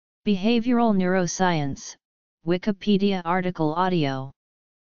Behavioral neuroscience, Wikipedia article audio.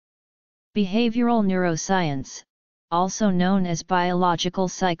 Behavioral neuroscience, also known as biological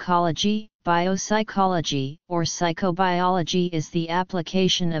psychology, biopsychology, or psychobiology, is the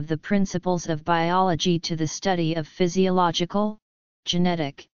application of the principles of biology to the study of physiological,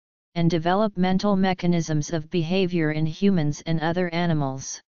 genetic, and developmental mechanisms of behavior in humans and other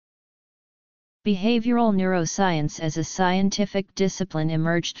animals. Behavioral neuroscience as a scientific discipline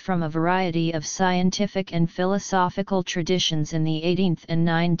emerged from a variety of scientific and philosophical traditions in the 18th and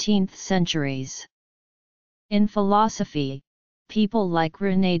 19th centuries. In philosophy, people like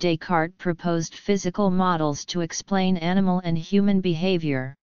René Descartes proposed physical models to explain animal and human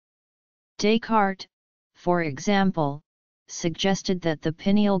behavior. Descartes, for example, suggested that the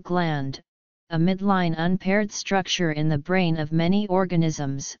pineal gland, a midline unpaired structure in the brain of many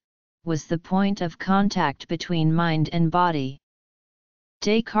organisms, was the point of contact between mind and body.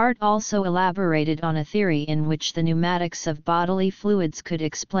 Descartes also elaborated on a theory in which the pneumatics of bodily fluids could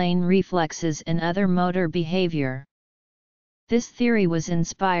explain reflexes and other motor behavior. This theory was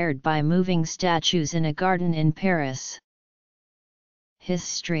inspired by moving statues in a garden in Paris.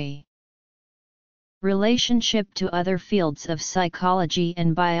 History. Relationship to other fields of psychology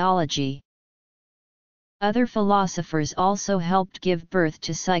and biology. Other philosophers also helped give birth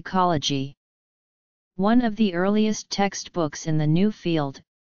to psychology. One of the earliest textbooks in the new field,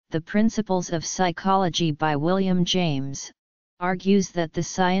 The Principles of Psychology by William James, argues that the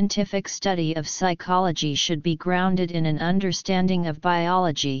scientific study of psychology should be grounded in an understanding of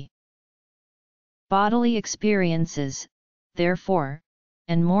biology. Bodily experiences, therefore,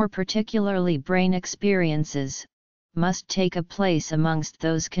 and more particularly brain experiences, must take a place amongst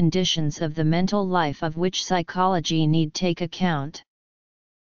those conditions of the mental life of which psychology need take account.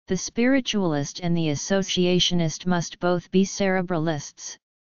 The spiritualist and the associationist must both be cerebralists,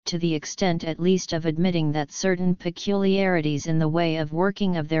 to the extent at least of admitting that certain peculiarities in the way of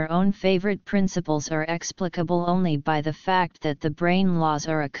working of their own favorite principles are explicable only by the fact that the brain laws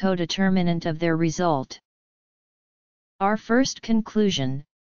are a codeterminant of their result. Our first conclusion,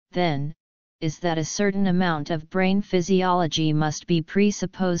 then, is that a certain amount of brain physiology must be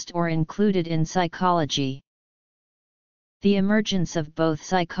presupposed or included in psychology. The emergence of both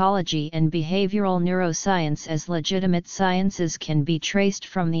psychology and behavioral neuroscience as legitimate sciences can be traced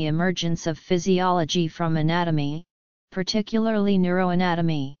from the emergence of physiology from anatomy, particularly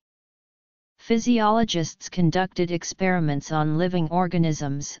neuroanatomy. Physiologists conducted experiments on living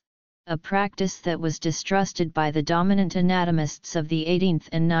organisms, a practice that was distrusted by the dominant anatomists of the 18th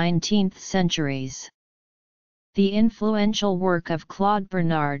and 19th centuries. The influential work of Claude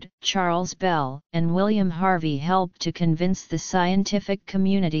Bernard, Charles Bell, and William Harvey helped to convince the scientific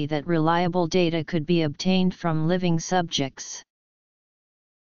community that reliable data could be obtained from living subjects.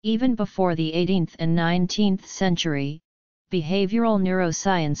 Even before the 18th and 19th century, behavioral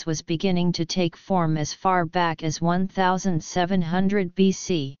neuroscience was beginning to take form as far back as 1700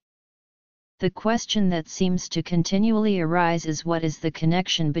 BC. The question that seems to continually arise is what is the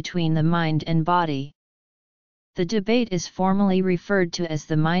connection between the mind and body? The debate is formally referred to as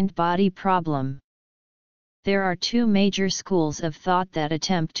the mind-body problem. There are two major schools of thought that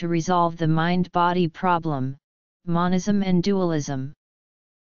attempt to resolve the mind-body problem, monism and dualism.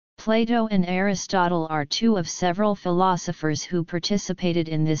 Plato and Aristotle are two of several philosophers who participated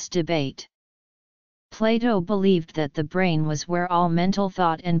in this debate. Plato believed that the brain was where all mental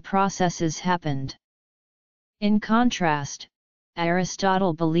thought and processes happened. In contrast,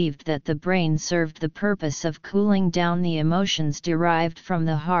 Aristotle believed that the brain served the purpose of cooling down the emotions derived from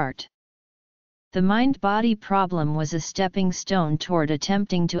the heart. The mind-body problem was a stepping stone toward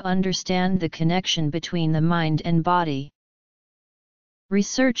attempting to understand the connection between the mind and body.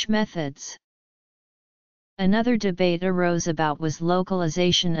 Research methods. Another debate arose about was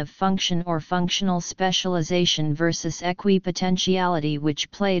localization of function or functional specialization versus equipotentiality,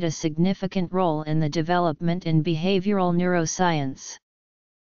 which played a significant role in the development in behavioral neuroscience.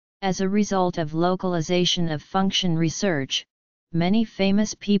 As a result of localization of function research, many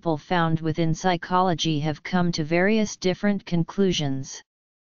famous people found within psychology have come to various different conclusions.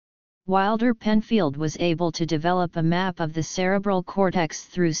 Wilder Penfield was able to develop a map of the cerebral cortex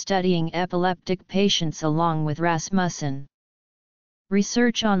through studying epileptic patients along with Rasmussen.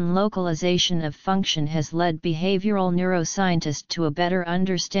 Research on localization of function has led behavioral neuroscientists to a better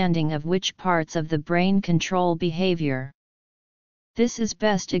understanding of which parts of the brain control behavior. This is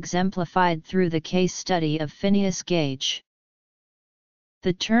best exemplified through the case study of Phineas Gage.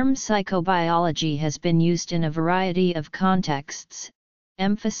 The term psychobiology has been used in a variety of contexts,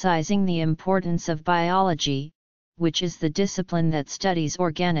 emphasizing the importance of biology, which is the discipline that studies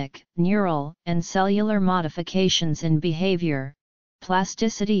organic, neural, and cellular modifications in behavior,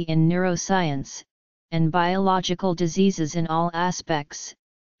 plasticity in neuroscience, and biological diseases in all aspects.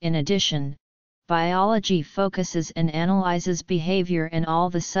 In addition, biology focuses and analyzes behavior in all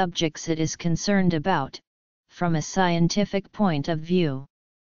the subjects it is concerned about, from a scientific point of view.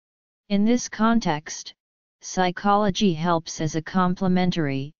 In this context, psychology helps as a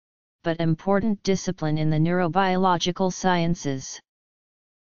complementary, but important discipline in the neurobiological sciences.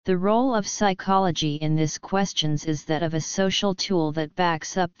 The role of psychology in these questions is that of a social tool that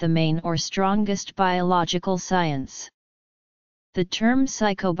backs up the main or strongest biological science. The term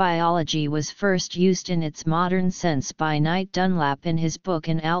psychobiology was first used in its modern sense by Knight Dunlap in his book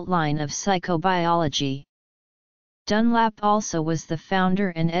An Outline of Psychobiology. Dunlap also was the founder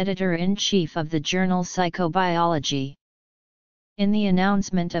and editor-in-chief of the journal Psychobiology. In the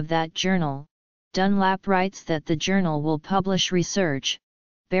announcement of that journal, Dunlap writes that the journal will publish research,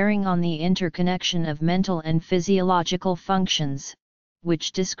 bearing on the interconnection of mental and physiological functions,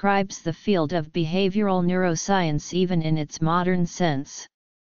 which describes the field of behavioral neuroscience even in its modern sense.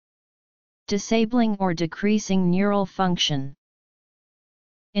 Disabling or decreasing neural function.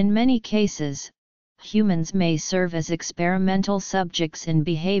 In many cases, humans may serve as experimental subjects in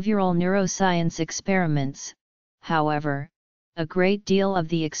behavioral neuroscience experiments. However, a great deal of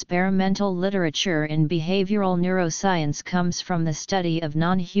the experimental literature in behavioral neuroscience comes from the study of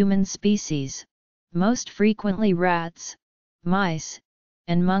non-human species, most frequently rats, mice,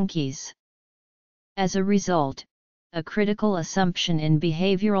 and monkeys. As a result, a critical assumption in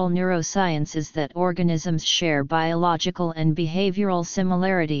behavioral neuroscience is that organisms share biological and behavioral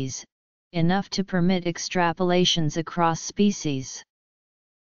similarities, enough to permit extrapolations across species.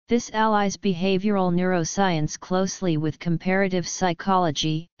 This allies behavioral neuroscience closely with comparative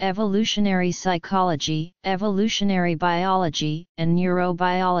psychology, evolutionary psychology, evolutionary biology, and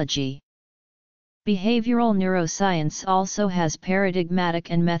neurobiology. Behavioral neuroscience also has paradigmatic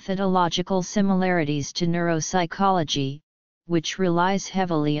and methodological similarities to neuropsychology, which relies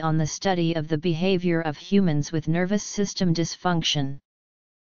heavily on the study of the behavior of humans with nervous system dysfunction.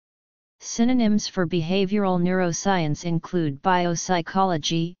 Synonyms for behavioral neuroscience include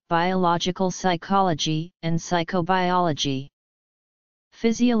biopsychology, biological psychology, and psychobiology.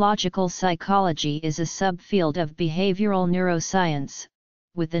 Physiological psychology is a subfield of behavioral neuroscience,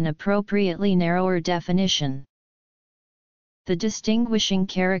 with an appropriately narrower definition. The distinguishing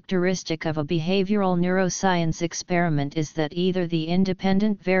characteristic of a behavioral neuroscience experiment is that either the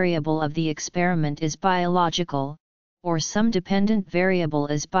independent variable of the experiment is biological, or some dependent variable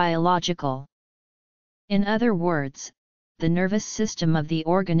is biological. In other words, the nervous system of the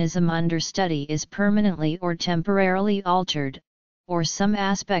organism under study is permanently or temporarily altered, or some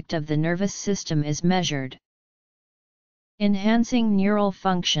aspect of the nervous system is measured. Enhancing neural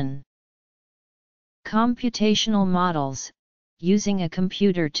function. Computational models, using a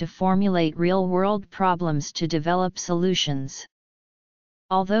computer to formulate real-world problems to develop solutions.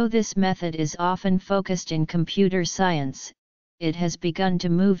 Although this method is often focused in computer science, it has begun to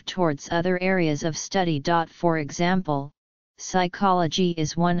move towards other areas of study. For example, psychology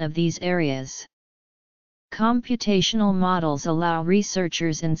is one of these areas. Computational models allow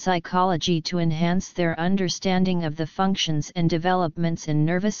researchers in psychology to enhance their understanding of the functions and developments in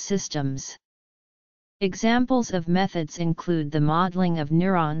nervous systems. Examples of methods include the modeling of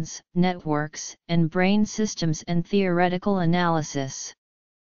neurons, networks, and brain systems and theoretical analysis.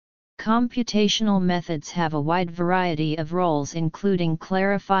 Computational methods have a wide variety of roles including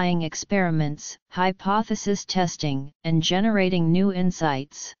clarifying experiments, hypothesis testing, and generating new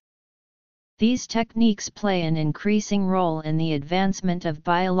insights. These techniques play an increasing role in the advancement of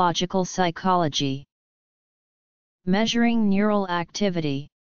biological psychology. Measuring neural activity.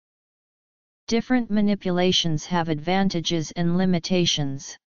 Different manipulations have advantages and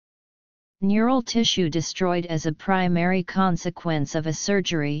limitations. Neural tissue destroyed as a primary consequence of a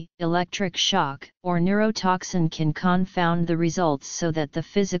surgery, electric shock, or neurotoxin can confound the results so that the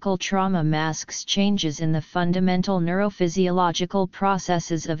physical trauma masks changes in the fundamental neurophysiological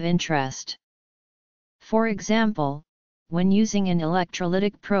processes of interest. For example, when using an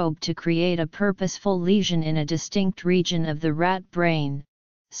electrolytic probe to create a purposeful lesion in a distinct region of the rat brain,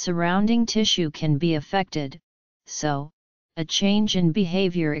 surrounding tissue can be affected, so, a change in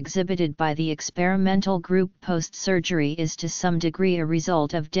behavior exhibited by the experimental group post-surgery is to some degree a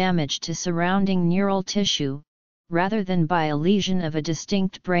result of damage to surrounding neural tissue, rather than by a lesion of a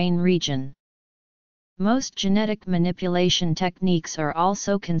distinct brain region. Most genetic manipulation techniques are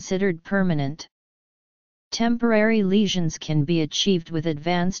also considered permanent. Temporary lesions can be achieved with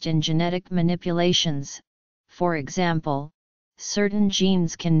advanced in genetic manipulations, For example, certain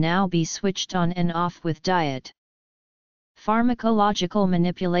genes can now be switched on and off with diet. Pharmacological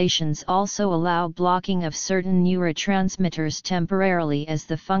manipulations also allow blocking of certain neurotransmitters temporarily as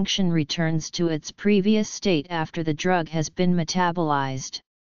the function returns to its previous state after the drug has been metabolized.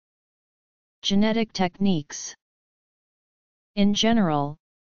 Genetic techniques. In general,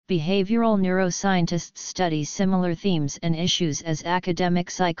 behavioral neuroscientists study similar themes and issues as academic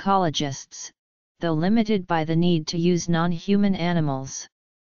psychologists, though limited by the need to use non-human animals.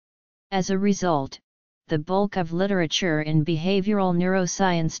 As a result, the bulk of literature in behavioral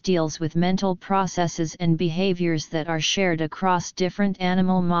neuroscience deals with mental processes and behaviors that are shared across different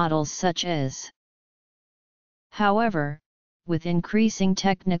animal models such as. However, with increasing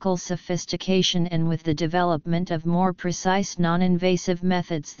technical sophistication and with the development of more precise non-invasive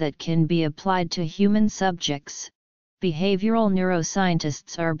methods that can be applied to human subjects, behavioral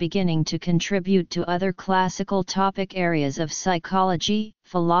neuroscientists are beginning to contribute to other classical topic areas of psychology,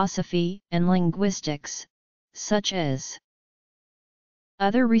 philosophy, and linguistics, such as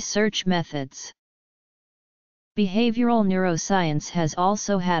other research methods. Behavioral neuroscience has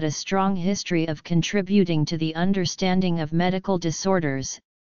also had a strong history of contributing to the understanding of medical disorders,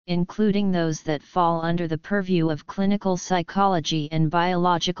 including those that fall under the purview of clinical psychology and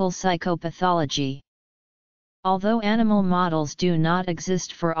biological psychopathology. Although animal models do not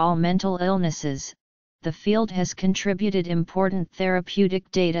exist for all mental illnesses, the field has contributed important therapeutic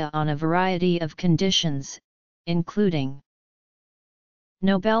data on a variety of conditions, including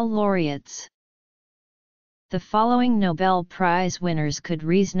Nobel laureates. The following Nobel Prize winners could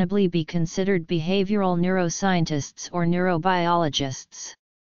reasonably be considered behavioral neuroscientists or neurobiologists.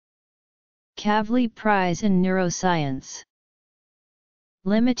 Kavli Prize in Neuroscience.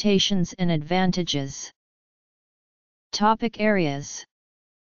 Limitations and advantages. Topic areas: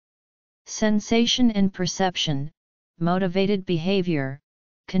 sensation and perception, motivated behavior,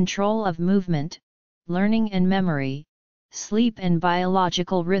 control of movement, learning and memory, sleep and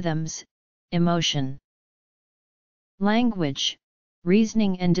biological rhythms, emotion. Language,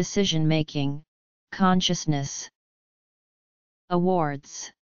 reasoning and decision-making, consciousness.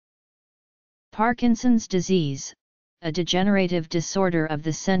 Awards. Parkinson's disease, a degenerative disorder of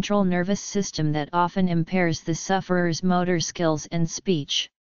the central nervous system that often impairs the sufferer's motor skills and speech.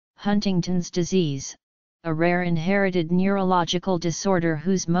 Huntington's disease, a rare inherited neurological disorder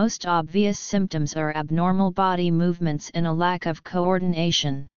whose most obvious symptoms are abnormal body movements and a lack of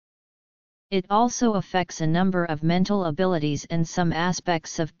coordination. It also affects a number of mental abilities and some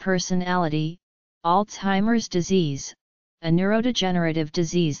aspects of personality. Alzheimer's disease, a neurodegenerative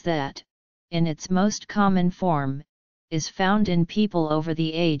disease that, in its most common form, is found in people over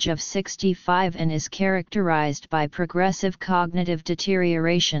the age of 65 and is characterized by progressive cognitive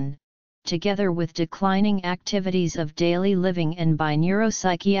deterioration, together with declining activities of daily living and by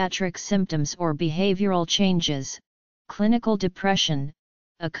neuropsychiatric symptoms or behavioral changes. Clinical depression,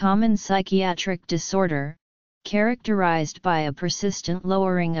 a common psychiatric disorder, characterized by a persistent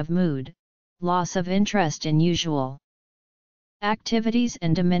lowering of mood, loss of interest in usual activities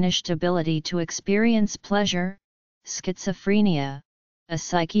and diminished ability to experience pleasure. Schizophrenia, a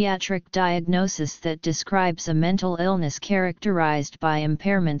psychiatric diagnosis that describes a mental illness characterized by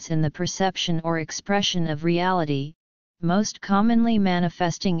impairments in the perception or expression of reality, most commonly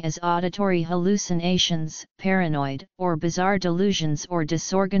manifesting as auditory hallucinations, paranoid or bizarre delusions or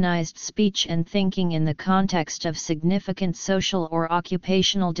disorganized speech and thinking in the context of significant social or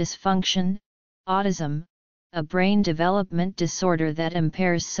occupational dysfunction. Autism, a brain development disorder that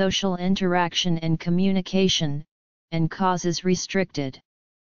impairs social interaction and communication, and causes restricted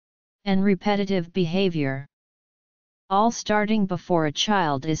and repetitive behavior. All starting before a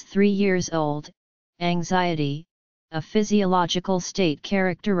child is 3 years old. Anxiety, a physiological state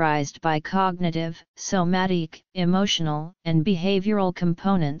characterized by cognitive, somatic, emotional, and behavioral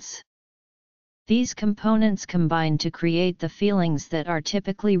components. These components combine to create the feelings that are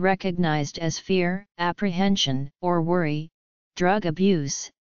typically recognized as fear, apprehension, or worry. Drug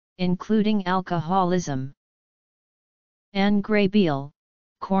abuse, including alcoholism. Anne Graybiel,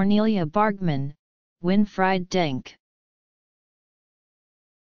 Cornelia Bargman, Winfried Denk.